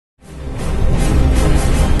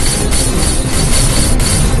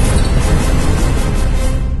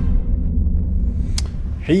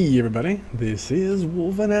Hey everybody, this is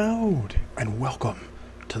Wolfing Out, and welcome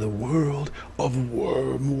to the world of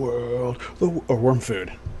WormFood.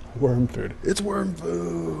 WormFood. It's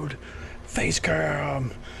WormFood.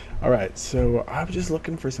 Facecam. Alright, so I was just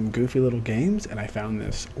looking for some goofy little games, and I found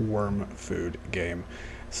this WormFood game.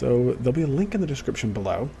 So there'll be a link in the description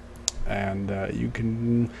below, and you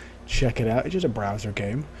can check it out. It's just a browser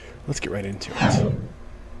game. Let's get right into it.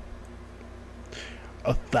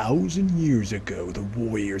 1,000 years ago, the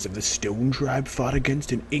warriors of the Stone Tribe fought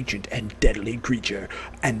against an ancient and deadly creature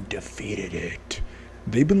and defeated it.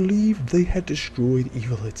 They believed they had destroyed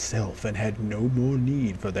evil itself and had no more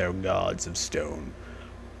need for their gods of stone.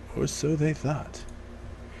 Or so they thought.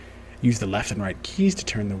 Use the left and right keys to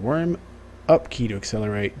turn the worm, up key to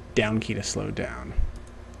accelerate, down key to slow down.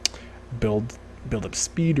 Build up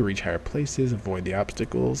speed to reach higher places, avoid the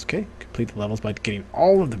obstacles. Okay, complete the levels by getting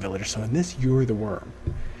all of the villagers. So in this, you're the worm.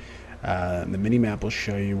 The mini-map will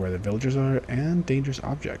show you where the villagers are and dangerous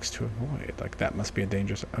objects to avoid. Like that must be a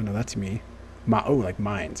dangerous... Oh no, that's me. Oh, like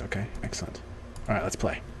mines. Okay, excellent. Alright, let's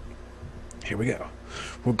play. Here we go.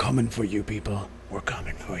 We're coming for you, people. We're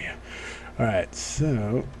coming for you. Alright,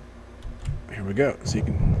 so... Here we go. So you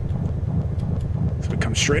can... So we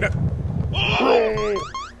come straight up. Oh,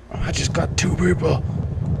 I just got 2 people.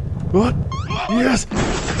 What? Yes!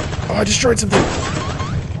 Oh, I destroyed something.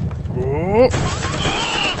 Oh.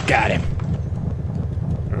 Got him.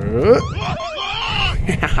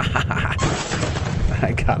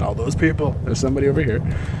 I got all those people. There's somebody over here.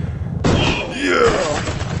 Yeah!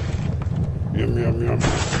 Yum, yum, yum.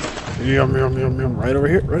 Yum, yum, yum, yum. Right over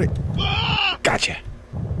here. Ready? Gotcha.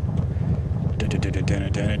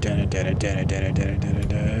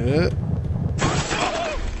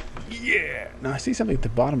 Yeah! Now I see something at the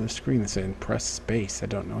bottom of the screen that's saying press space. I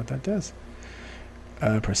don't know what that does.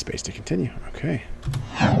 Press space to continue. Okay.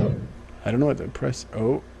 I don't know what to press.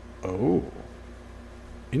 Oh.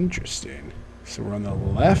 Interesting. So we're on the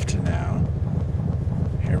left now.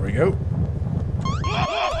 Here we go.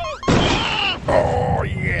 Oh,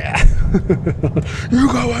 yeah.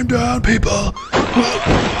 You're going down, people.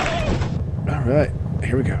 All right.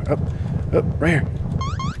 Here we go. Up, right here.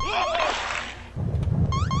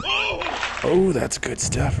 Oh, that's good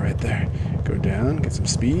stuff right there. Go down, get some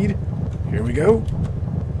speed. Here we go.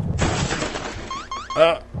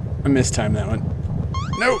 I mistimed that one.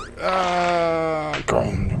 No!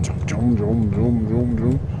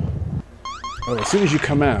 Oh, as soon as you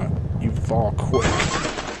come out, you fall quick.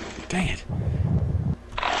 Dang it.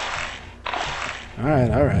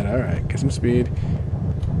 Alright. Get some speed.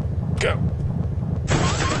 Go.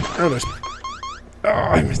 Oh, there's... Oh,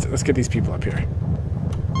 I missed it. Let's get these people up here.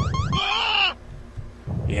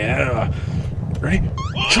 Yeah. Ready?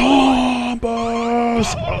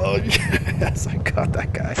 Chompers! Oh, yes, I got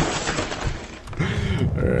that guy.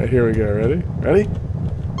 Alright, here we go. Ready?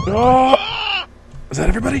 Oh! Is that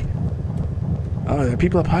everybody? Oh, are there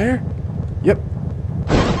people up higher? Yep.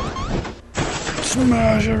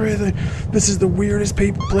 Smash everything. This is the weirdest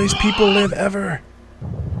place people live ever.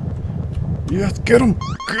 Yes, get them.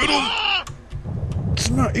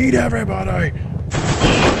 Eat everybody.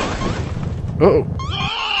 Uh-oh.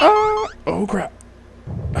 Oh, crap.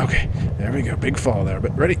 Okay, there we go. Big fall there,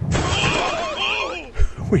 but ready?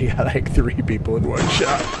 We got like 3 people in one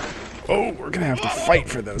shot. Oh, we're gonna have to fight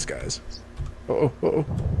for those guys. Uh-oh.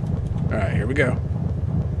 Alright, here we go.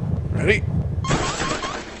 Ready?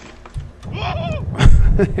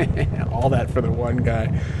 All that for the one guy.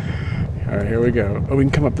 Alright, here we go. Oh, we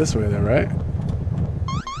can come up this way though, right?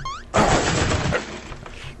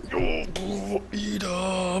 Eat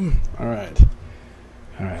 'em! Alright,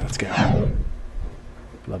 let's go.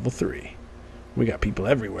 Level 3. We got people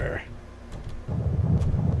everywhere.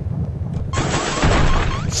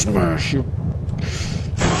 Smash you!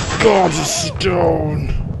 Gods of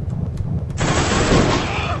stone!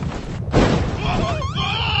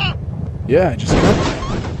 Yeah, I just got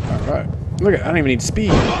that. Alright. Look at I don't even need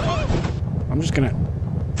speed. I'm just gonna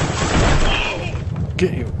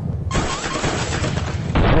get you.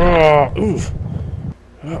 Oh, oof.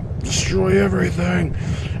 Oh, destroy everything.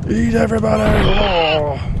 Eat everybody.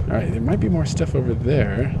 Oh. Alright, there might be more stuff over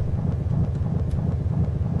there.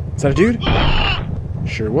 Is that a dude?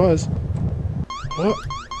 Sure was. Oh.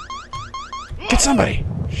 Get somebody.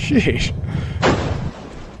 Sheesh.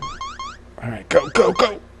 Alright, go.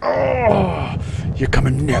 Oh, you're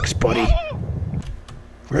coming next, buddy.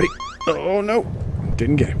 Ready? Oh, no.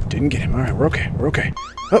 Didn't get him. Alright, we're okay.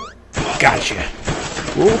 Oh, gotcha.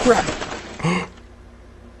 Oh, crap.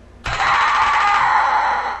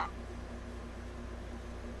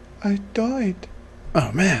 I died.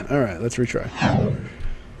 Oh, man. Alright, let's retry.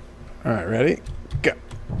 Alright, ready? Go.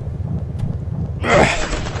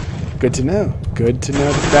 Good to know. Good to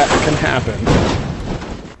know that that can happen.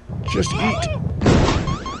 Just eat.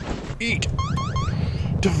 Eat.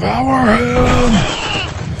 Devour him!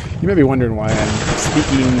 You may be wondering why I'm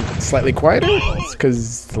speaking slightly quieter. It's because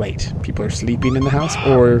it's late. People are sleeping in the house,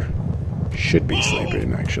 or should be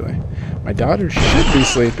sleeping, actually. My daughter should be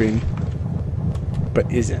sleeping,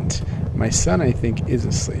 but isn't. My son, I think, is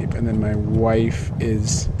asleep, and then my wife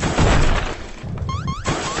is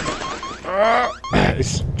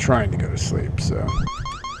trying to go to sleep, so...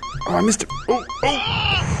 Oh, I missed it!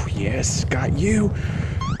 Oh! Yes, got you!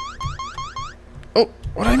 Oh,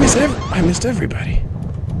 what did I miss? I missed everybody.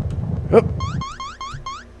 Oh!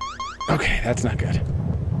 Okay, that's not good.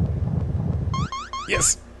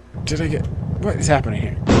 Yes! Did I get... What is happening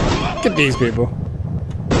here? Get these people.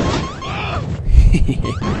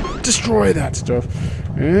 Destroy that stuff.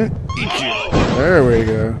 And eat you. There we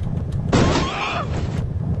go.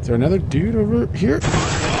 Is there another dude over here?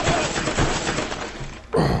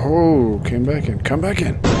 Oh, came back in. Come back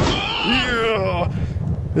in. Yeah.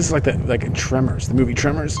 This is like that, like in Tremors, the movie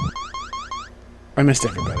Tremors. I missed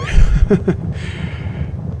everybody.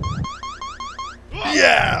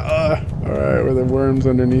 Yeah. All right, where the worms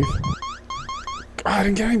underneath? Oh, I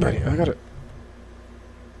didn't get anybody. I got it.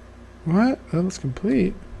 What? That looks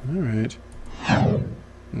complete. All right.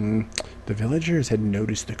 The villagers had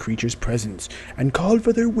noticed the creature's presence and called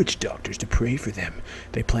for their witch doctors to pray for them.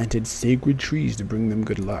 They planted sacred trees to bring them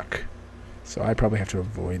good luck. So I probably have to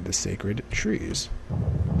avoid the sacred trees.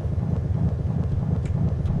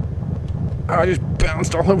 Oh, I just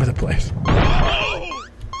bounced all over the place.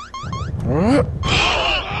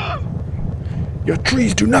 Your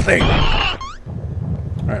trees do nothing!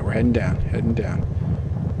 Alright, we're heading down. Heading down.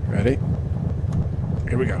 Ready?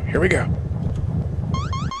 Here we go. Here we go.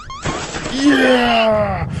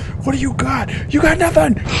 Yeah! What do you got? You got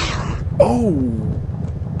nothing! Oh!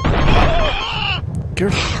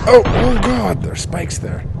 Careful. Oh, oh god, there's spikes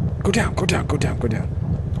there. Go down, go down, go down, go down.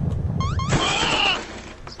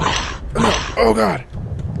 Oh, oh god.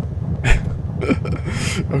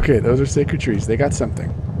 Okay, those are sacred trees. They got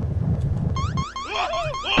something.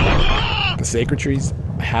 The sacred trees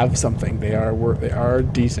have something. They are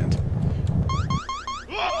decent.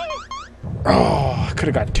 Oh, I could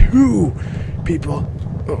have got 2 people.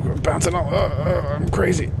 Oh, I'm bouncing all. I'm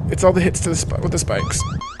crazy. It's all the hits to the with the spikes.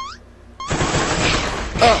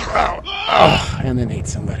 Oh, ow, oh, and then ate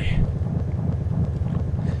somebody.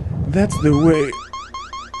 That's the way.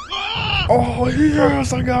 Oh,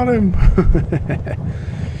 yes, I got him.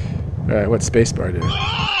 Alright, what's spacebar do?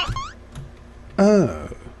 Oh,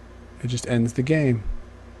 it just ends the game.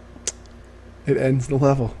 It ends the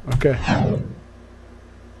level. Okay.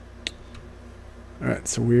 Alright,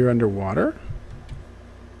 so we're underwater.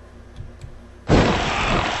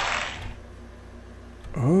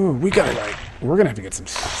 Oh, we gotta, like, we're gonna have to get some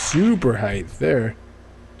super height there.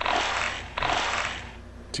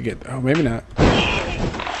 To get, oh, maybe not.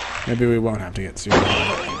 Maybe we won't have to get super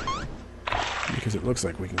height. Because it looks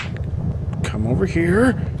like we can come over here.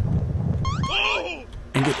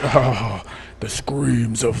 And get, oh, the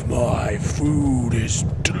screams of my food is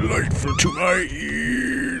delightful to my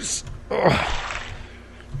ears. Oh.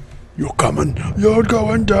 You're coming. You're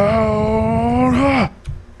going down. Ah.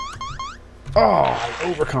 Oh,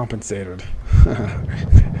 I overcompensated.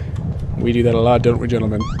 We do that a lot, don't we,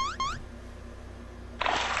 gentlemen?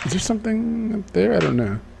 Is there something up there? I don't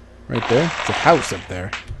know. Right there? It's a house up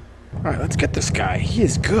there. Alright, let's get this guy. He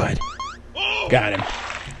is good. Got him.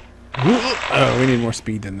 Oh, we need more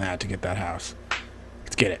speed than that to get that house.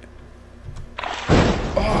 Let's get it.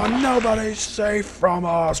 Oh, nobody's safe from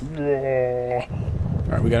us.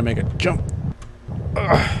 Alright, we gotta make a jump.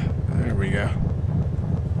 There we go.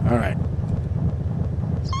 Alright.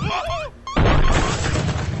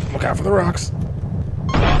 Look out for the rocks.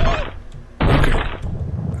 Okay.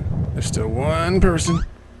 There's still one person.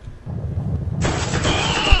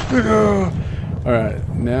 Alright,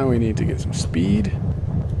 now we need to get some speed.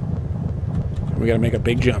 We gotta make a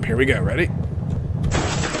big jump. Here we go. Ready?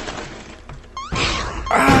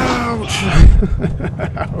 Ouch!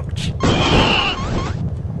 Ouch.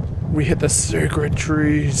 We hit the sacred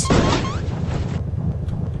trees.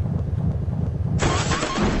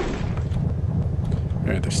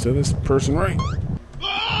 Alright, there's still this person, right?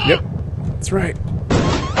 Yep. That's right.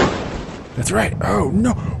 That's right. Oh,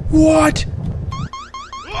 no. What?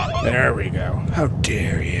 There we go. How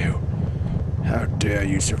dare you? How dare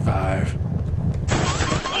you survive?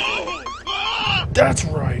 That's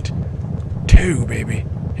right. 2, baby.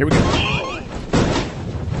 Here we go.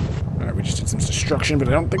 Alright, we just did some destruction, but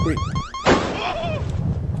I don't think we...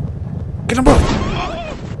 Get them both!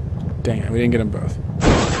 Dang it, we didn't get them both.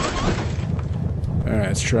 Alright,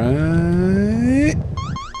 let's try...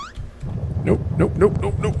 Nope, nope, nope,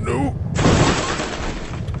 nope, nope, nope.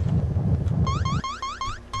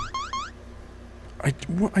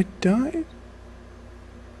 I died?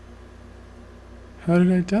 How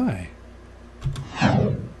did I die?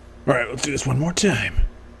 Alright, let's do this one more time.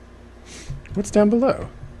 What's down below?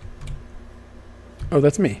 Oh,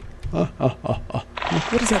 that's me. What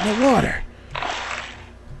is that in the water?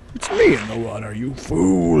 It's me in the water, you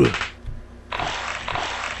fool.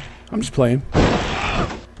 I'm just playing.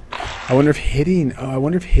 I wonder if hitting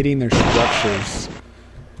their structures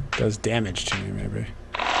does damage to me, maybe.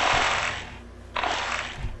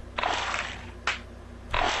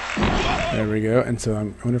 There we go. And so I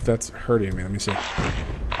wonder if that's hurting me. Let me see.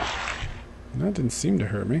 That didn't seem to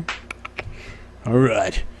hurt me.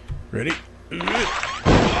 Alright. Ready?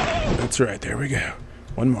 That's right. There we go.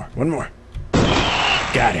 One more. One more.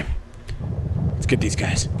 Got him. Let's get these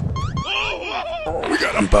guys. Oh, we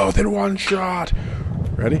got them both in one shot.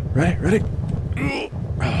 Ready? Ready? Ready? Oh,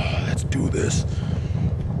 let's do this.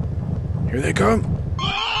 Here they come.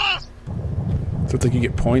 So it's like you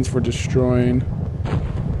get points for destroying.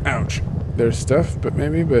 Ouch. There's stuff, but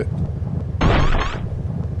maybe, but...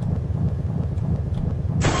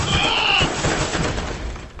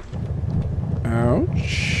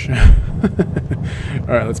 Ouch.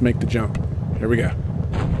 Alright, let's make the jump. Here we go.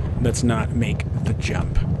 Let's not make the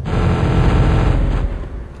jump.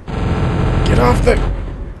 Get off the...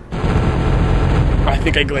 I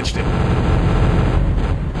think I glitched it.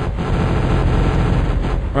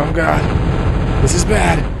 Oh god. This is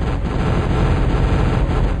bad.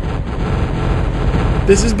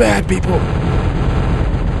 This is bad, people.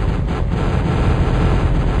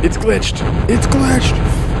 It's glitched. It's glitched.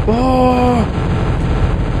 Oh.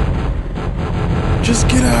 Just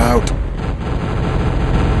get out.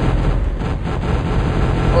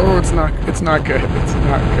 Oh, it's not good. It's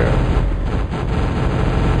not good.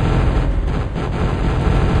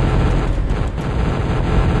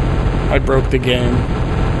 I broke the game.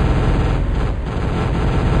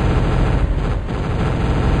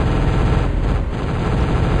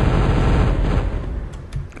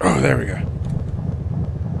 Oh, there we go.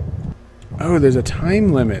 Oh, there's a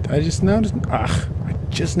time limit. I just noticed. I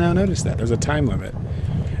just now noticed that. There's a time limit.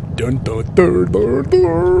 Dun dun dun dun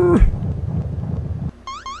dun.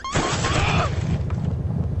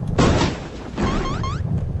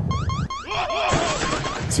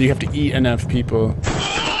 So you have to eat enough people.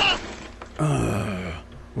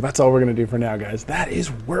 Well, that's all we're going to do for now, guys. That is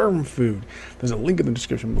WormFood. There's a link in the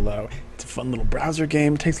description below. It's a fun little browser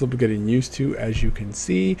game. It takes a little bit getting used to, as you can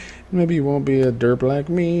see. Maybe you won't be a derp like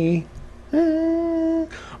me.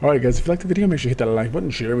 Alright, guys, if you liked the video, make sure you hit that like button,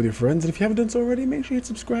 share it with your friends, and if you haven't done so already, make sure you hit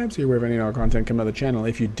subscribe so you're aware of any of our content coming out of the channel.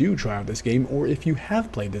 If you do try out this game, or if you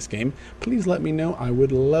have played this game, please let me know. I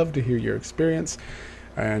would love to hear your experience.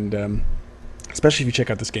 And especially if you check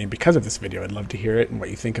out this game because of this video, I'd love to hear it and what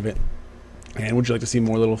you think of it. And would you like to see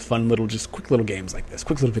more little fun, little, just quick little games like this?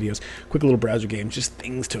 Quick little videos, quick little browser games, just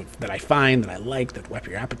things that I find, that I like, that whet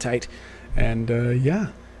your appetite. And yeah,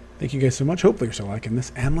 thank you guys so much. Hopefully you're still liking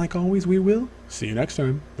this. And like always, we will see you next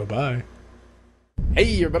time. Bye-bye.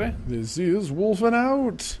 Hey, everybody. This is Wolfing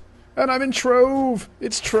Out. And I'm in Trove.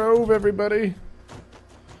 It's Trove, everybody.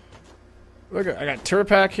 Look, I got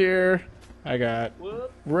Turpak here. I got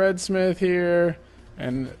Redsmith here.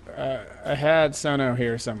 And I had Sono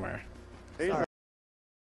here somewhere.